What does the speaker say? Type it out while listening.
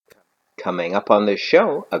Coming up on the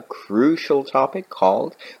show, a crucial topic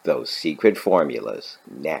called those secret formulas.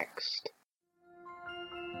 Next.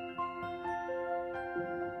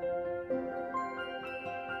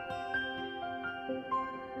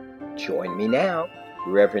 Join me now,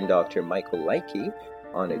 Reverend Dr. Michael Likey,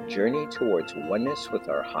 on a journey towards oneness with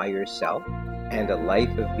our higher self and a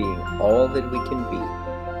life of being all that we can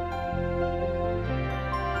be.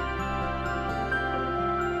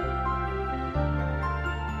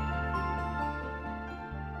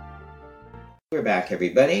 We're back,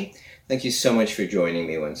 everybody. Thank you so much for joining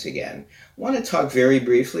me once again. I want to talk very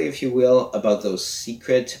briefly, if you will, about those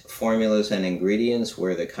secret formulas and ingredients,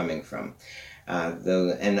 where they're coming from.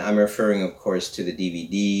 And I'm referring, of course, to the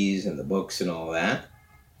DVDs and the books and all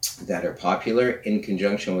that are popular, in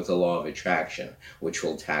conjunction with the law of attraction, which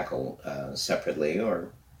we'll tackle separately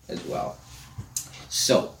or as well.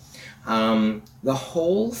 So, the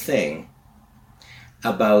whole thing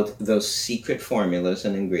about those secret formulas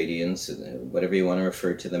and ingredients, whatever you want to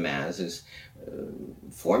refer to them as, is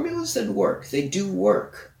formulas that work. They do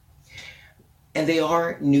work. And they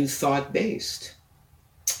are New Thought based.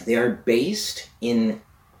 They are based in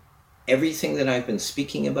everything that I've been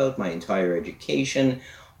speaking about, my entire education,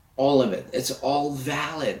 all of it. It's all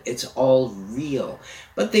valid. It's all real.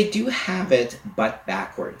 But they do have it, but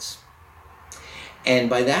backwards.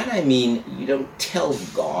 And by that I mean, you don't tell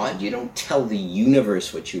God, you don't tell the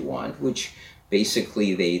universe what you want, which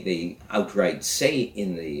basically they outright say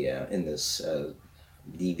in this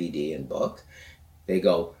DVD and book. They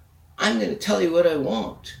go, I'm going to tell you what I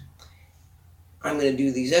want. I'm going to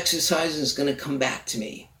do these exercises, it's going to come back to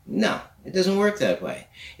me. No, it doesn't work that way.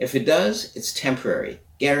 If it does, it's temporary,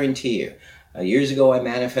 guarantee you. Years ago, I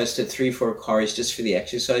manifested 3-4 cars just for the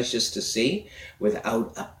exercise, just to see,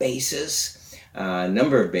 without a basis. A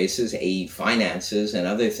number of bases, finances and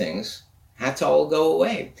other things, had to all go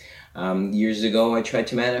away. Years ago, I tried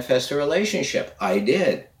to manifest a relationship. I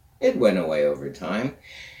did. It went away over time.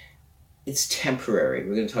 It's temporary.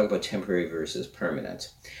 We're going to talk about temporary versus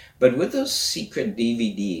permanent. But with those secret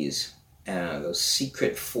DVDs, those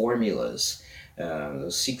secret formulas,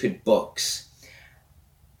 those secret books,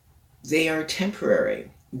 they are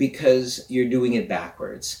temporary because you're doing it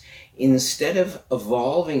backwards. Instead of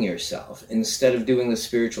evolving yourself, instead of doing the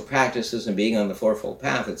spiritual practices and being on the fourfold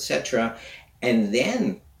path, etc., and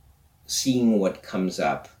then seeing what comes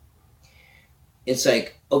up, it's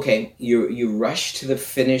like, okay, you rush to the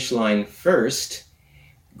finish line first,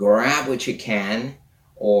 grab what you can,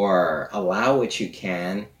 or allow what you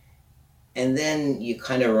can, and then you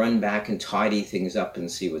kind of run back and tidy things up and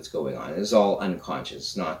see what's going on. It's all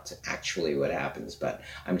unconscious, not actually what happens, but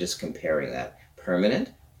I'm just comparing that.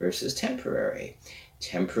 Permanent versus temporary.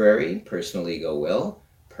 Temporary, personal ego will.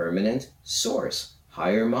 Permanent, source,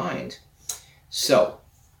 higher mind. So,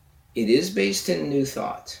 it is based in New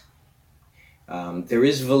Thought. There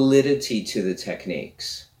is validity to the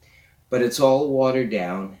techniques, but it's all watered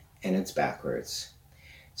down and it's backwards.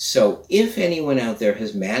 So if anyone out there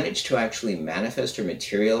has managed to actually manifest or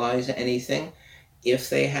materialize anything, if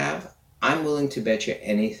they have, I'm willing to bet you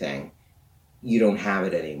anything you don't have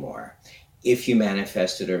it anymore, if you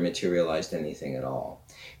manifested or materialized anything at all.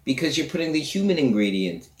 Because you're putting the human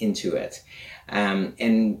ingredient into it,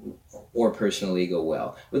 or personal ego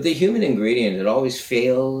will. With the human ingredient, it always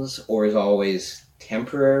fails or is always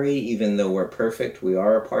temporary. Even though we're perfect, we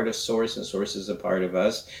are a part of Source, and Source is a part of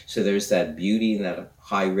us. So there's that beauty and that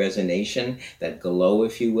high resonation, that glow,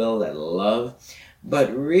 if you will, that love.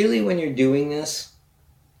 But really, when you're doing this,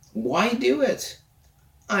 why do it?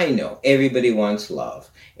 I know everybody wants love,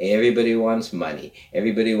 everybody wants money,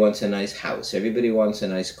 everybody wants a nice house, everybody wants a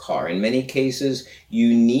nice car. In many cases,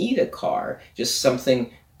 you need a car, just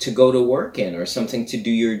something to go to work in, or something to do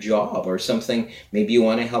your job, or something, maybe you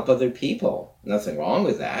want to help other people. Nothing wrong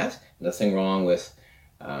with that, nothing wrong with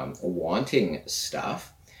wanting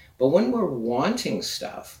stuff. But when we're wanting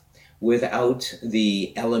stuff without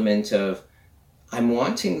the element of, I'm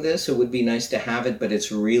wanting this, it would be nice to have it, but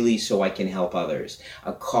it's really so I can help others.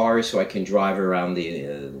 A car so I can drive around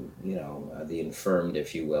the infirmed,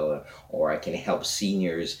 if you will, or I can help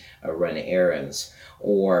seniors run errands,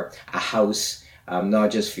 or a house,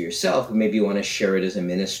 not just for yourself, but maybe you want to share it as a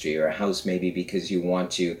ministry, or a house maybe because you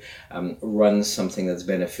want to run something that's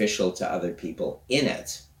beneficial to other people in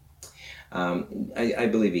it. I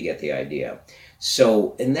believe you get the idea.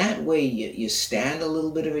 So in that way, you stand a little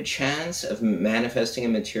bit of a chance of manifesting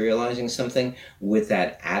and materializing something with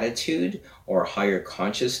that attitude or higher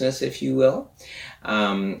consciousness, if you will.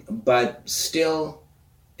 But still,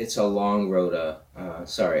 it's a long road to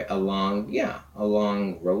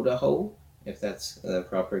hoe, if that's the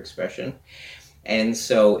proper expression. And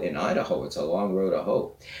so in Idaho, it's a long road to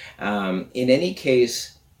hope. In any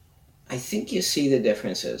case, I think you see the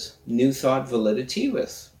differences. New Thought validity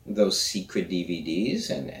with those secret DVDs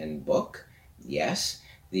and book. Yes,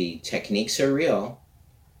 the techniques are real,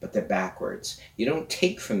 but they're backwards. You don't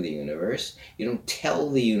take from the universe. You don't tell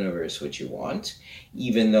the universe what you want,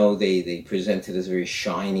 even though they present it as a very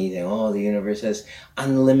shiny thing. Oh, the universe has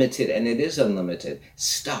unlimited, and it is unlimited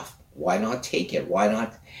stuff. Why not take it? Why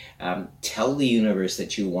not tell the universe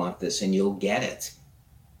that you want this and you'll get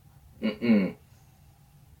it?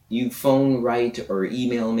 You phone, write, or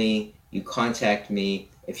email me. You contact me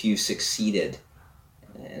if you succeeded,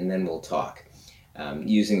 and then we'll talk.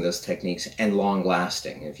 Using those techniques, and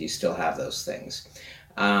long-lasting if you still have those things.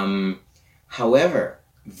 However,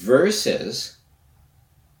 versus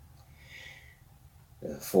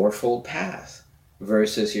the fourfold path,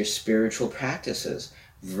 versus your spiritual practices,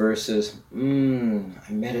 versus I'm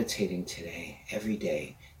meditating today, every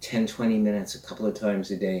day, 10, 20 minutes, a couple of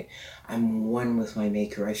times a day. I'm one with my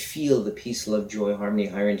Maker. I feel the peace, love, joy, harmony,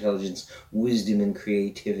 higher intelligence, wisdom, and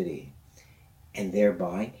creativity. And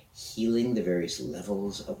thereby healing the various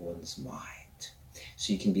levels of one's mind.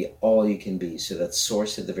 So you can be all you can be. So that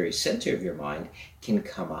source at the very center of your mind can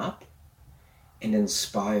come up and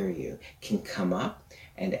inspire you, can come up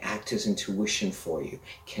and act as intuition for you,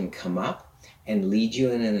 can come up and lead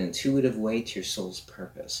you in an intuitive way to your soul's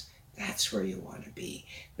purpose. That's where you want to be.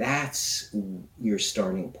 That's your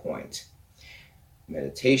starting point.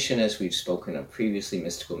 Meditation, as we've spoken of previously,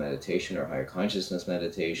 mystical meditation or higher consciousness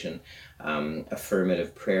meditation,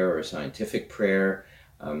 affirmative prayer or scientific prayer.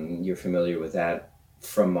 You're familiar with that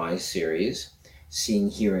from my series. Seeing,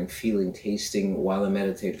 hearing, feeling, tasting while in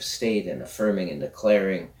meditative state and affirming and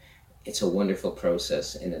declaring. It's a wonderful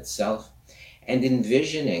process in itself. And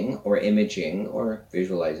envisioning or imaging or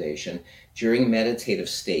visualization during meditative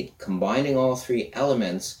state, combining all three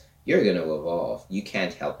elements, you're going to evolve. You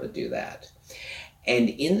can't help but do that. And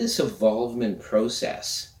in this evolvement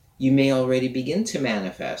process, you may already begin to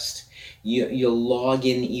manifest. You'll log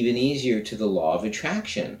in even easier to the law of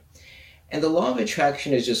attraction. And the law of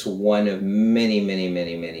attraction is just one of many, many,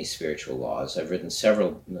 many, many spiritual laws. I've written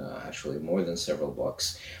several, actually more than several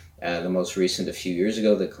books. The most recent a few years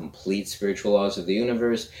ago, The Complete Spiritual Laws of the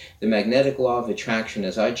Universe. The magnetic law of attraction,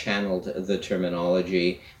 as I channeled the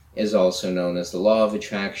terminology, is also known as the law of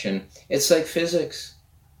attraction. It's like physics.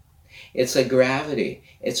 It's like gravity.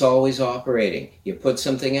 It's always operating. You put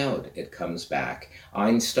something out, it comes back.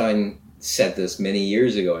 Einstein said this many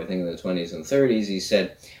years ago, I think in the 20s and 30s. He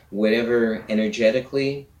said, whatever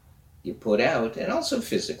energetically you put out, and also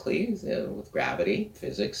physically, with gravity,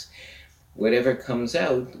 physics, whatever comes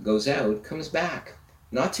out, goes out, comes back.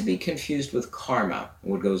 Not to be confused with karma.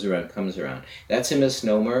 What goes around comes around. That's a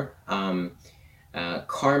misnomer.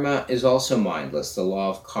 Karma is also mindless. The law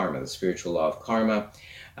of karma, the spiritual law of karma,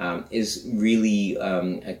 is really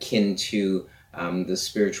akin to the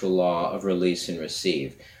spiritual law of release and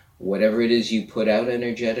receive. Whatever it is you put out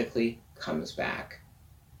energetically comes back.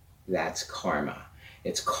 That's karma.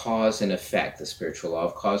 It's cause and effect, the spiritual law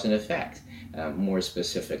of cause and effect, more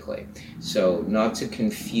specifically. So not to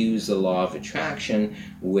confuse the law of attraction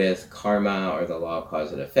with karma or the law of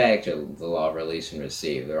cause and effect or the law of release and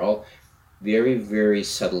receive. They're all very, very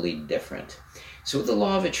subtly different. So with the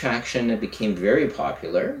law of attraction, it became very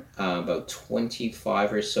popular about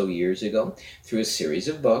 25 or so years ago through a series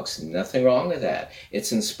of books. Nothing wrong with that.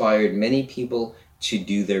 It's inspired many people to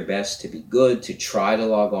do their best, to be good, to try to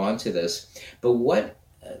log on to this. But what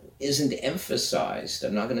isn't emphasized,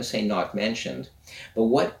 I'm not going to say not mentioned, but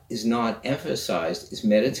what is not emphasized is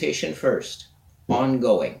meditation first,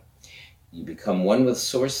 ongoing. You become one with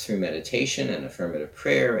Source through meditation and affirmative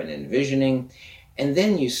prayer and envisioning, and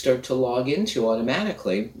then you start to log into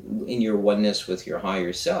automatically in your oneness with your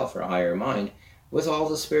higher self or higher mind with all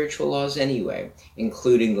the spiritual laws anyway,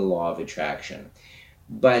 including the law of attraction.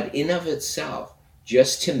 But in of itself,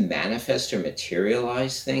 just to manifest or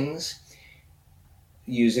materialize things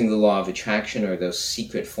using the law of attraction or those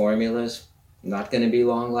secret formulas, not going to be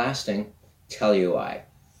long lasting. Tell you why.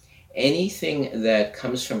 Anything that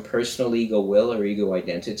comes from personal ego will or ego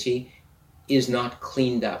identity is not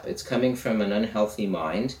cleaned up. It's coming from an unhealthy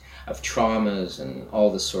mind of traumas and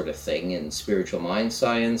all this sort of thing. In spiritual mind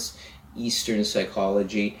science, Eastern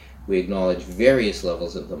psychology, we acknowledge various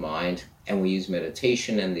levels of the mind, and we use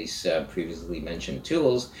meditation and these previously mentioned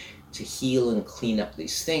tools to heal and clean up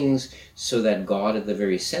these things so that God at the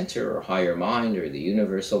very center, or higher mind, or the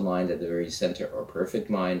universal mind at the very center, or perfect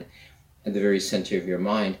mind at the very center of your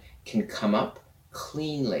mind, can come up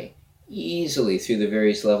cleanly, easily through the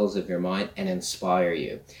various levels of your mind and inspire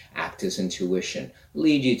you, act as intuition,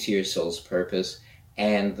 lead you to your soul's purpose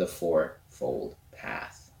and the fourfold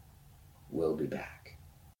path. We'll be back.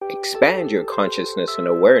 Expand your consciousness and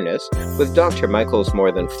awareness with Dr. Michael's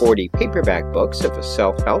more than 40 paperback books of a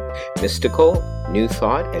self-help, mystical, new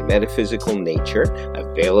thought, and metaphysical nature,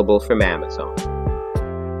 available from Amazon.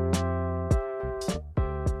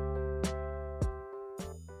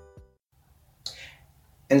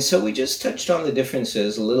 And so we just touched on the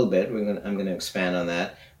differences a little bit. I'm going to expand on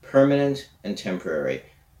that. Permanent and temporary.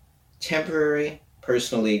 Temporary,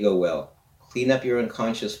 personal ego will. Clean up your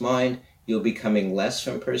unconscious mind. You'll be coming less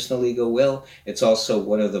from personal ego will. It's also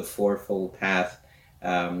one of the fourfold path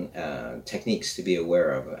techniques to be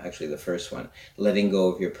aware of. Actually, the first one, letting go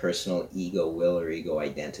of your personal ego will or ego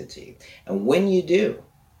identity. And when you do,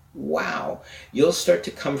 wow, you'll start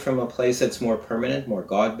to come from a place that's more permanent, more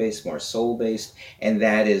God-based, more soul-based, and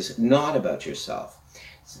that is not about yourself,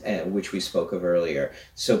 which we spoke of earlier.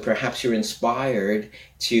 So perhaps you're inspired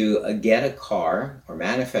to get a car or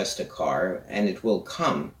manifest a car, and it will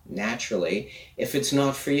come naturally if it's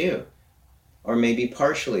not for you, or maybe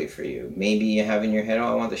partially for you. Maybe you have in your head,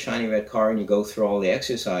 oh, I want the shiny red car, and you go through all the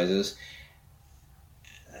exercises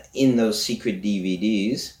in those secret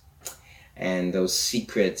DVDs, and those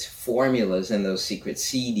secret formulas and those secret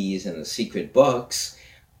CDs and the secret books,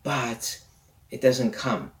 but it doesn't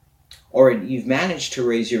come. Or you've managed to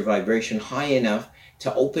raise your vibration high enough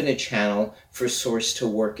to open a channel for Source to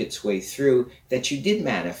work its way through, that you did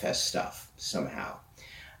manifest stuff somehow.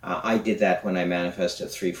 I did that when I manifested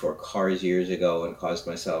 3-4 cars years ago and caused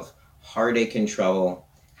myself heartache and trouble,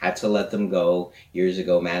 had to let them go. Years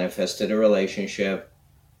ago, manifested a relationship,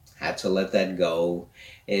 had to let that go.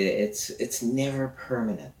 It's never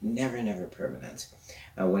permanent, never permanent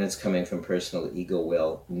when it's coming from personal ego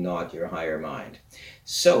will, not your higher mind.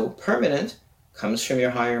 So permanent comes from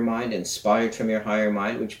your higher mind, inspired from your higher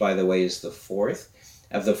mind, which by the way is the fourth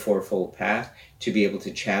of the fourfold path, to be able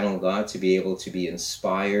to channel God, to be able to be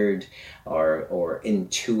inspired or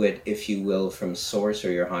intuit, if you will, from Source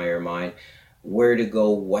or your higher mind, where to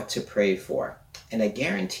go, what to pray for. And I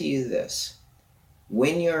guarantee you this,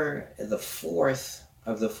 when you're the fourth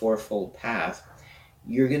of the fourfold path,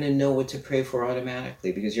 you're going to know what to pray for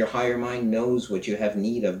automatically, because your higher mind knows what you have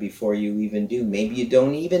need of before you even do. Maybe you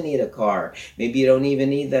don't even need a car. Maybe you don't even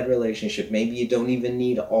need that relationship. Maybe you don't even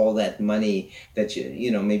need all that money that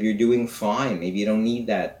maybe you're doing fine. Maybe you don't need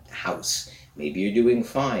that house. Maybe you're doing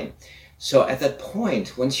fine. So at that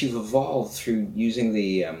point, once you've evolved through using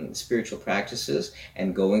the spiritual practices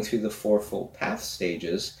and going through the fourfold path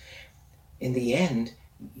stages, in the end,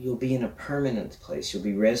 you'll be in a permanent place. You'll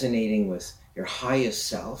be resonating with your highest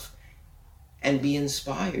self and be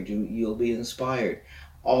inspired. You'll be inspired.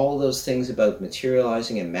 All those things about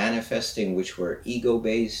materializing and manifesting, which were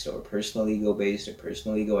ego-based or personal ego-based or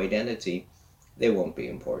personal ego identity, they won't be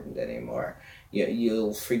important anymore.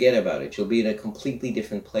 You'll forget about it. You'll be in a completely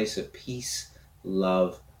different place of peace,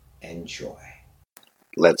 love, and joy.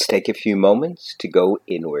 Let's take a few moments to go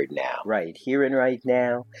inward now. Right here and right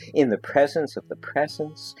now, in the presence of the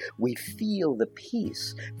presence, we feel the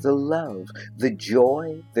peace, the love, the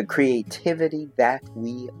joy, the creativity that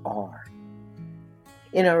we are.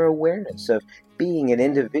 In our awareness of being an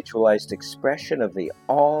individualized expression of the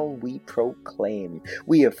all we proclaim,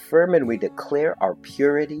 we affirm and we declare our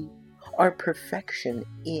purity, our perfection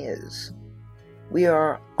is. We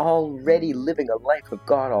are already living a life of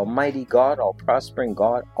God, Almighty God, all prospering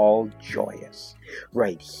God, all joyous.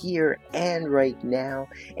 Right here and right now,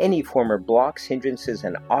 any former blocks, hindrances,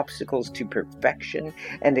 and obstacles to perfection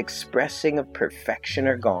and expressing of perfection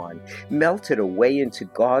are gone, melted away into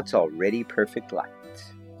God's already perfect light.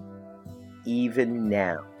 Even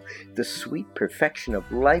now, the sweet perfection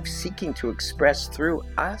of life seeking to express through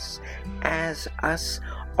us as us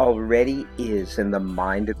already is in the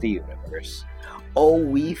mind of the universe. Oh,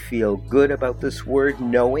 we feel good about this word,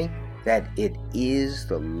 knowing that it is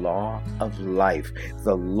the law of life,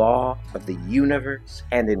 the law of the universe,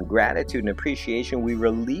 and in gratitude and appreciation we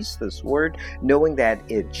release this word, knowing that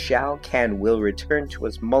it shall, can, will return to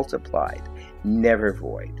us multiplied, never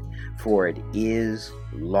void, for it is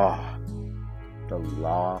law, the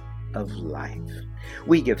law of life.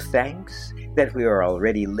 We give thanks that we are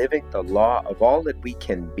already living the law of all that we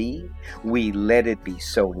can be. We let it be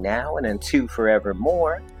so now and unto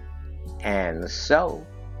forevermore. And so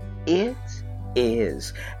it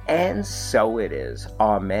is. And so it is.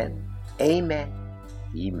 Amen. Amen.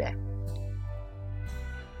 Amen.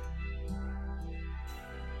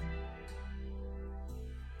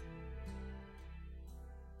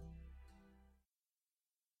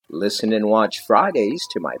 Listen and watch Fridays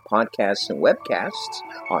to my podcasts and webcasts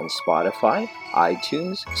on Spotify,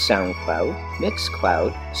 iTunes, SoundCloud,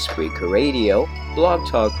 Mixcloud, Spreaker Radio, Blog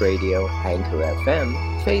Talk Radio, Anchor FM,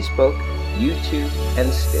 Facebook, YouTube,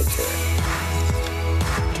 and Stitcher.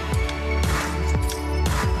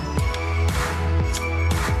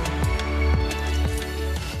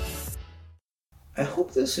 I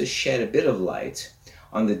hope this has shed a bit of light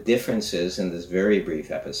on the differences in this very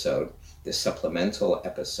brief episode, this supplemental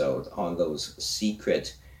episode on those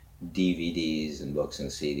secret DVDs and books and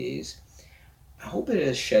CDs. I hope it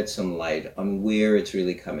has shed some light on where it's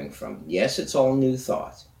really coming from. Yes, it's all new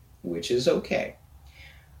thought, which is okay.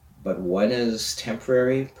 But one is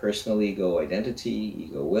temporary, personal ego, identity,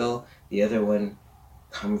 ego will. The other one,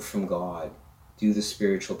 come from God, do the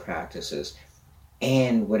spiritual practices.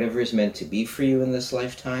 And whatever is meant to be for you in this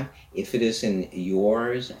lifetime, if it is in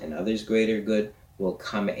yours and others' greater good, will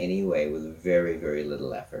come anyway with very, very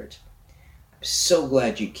little effort. I'm so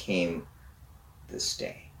glad you came this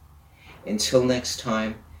day. Until next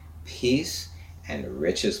time, peace and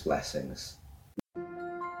richest blessings.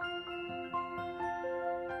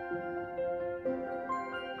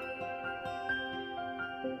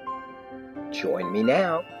 Join me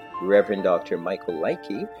now, Reverend Dr. Michael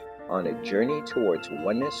Likey, on a journey towards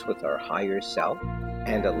oneness with our higher self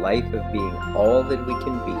and a life of being all that we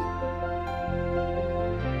can be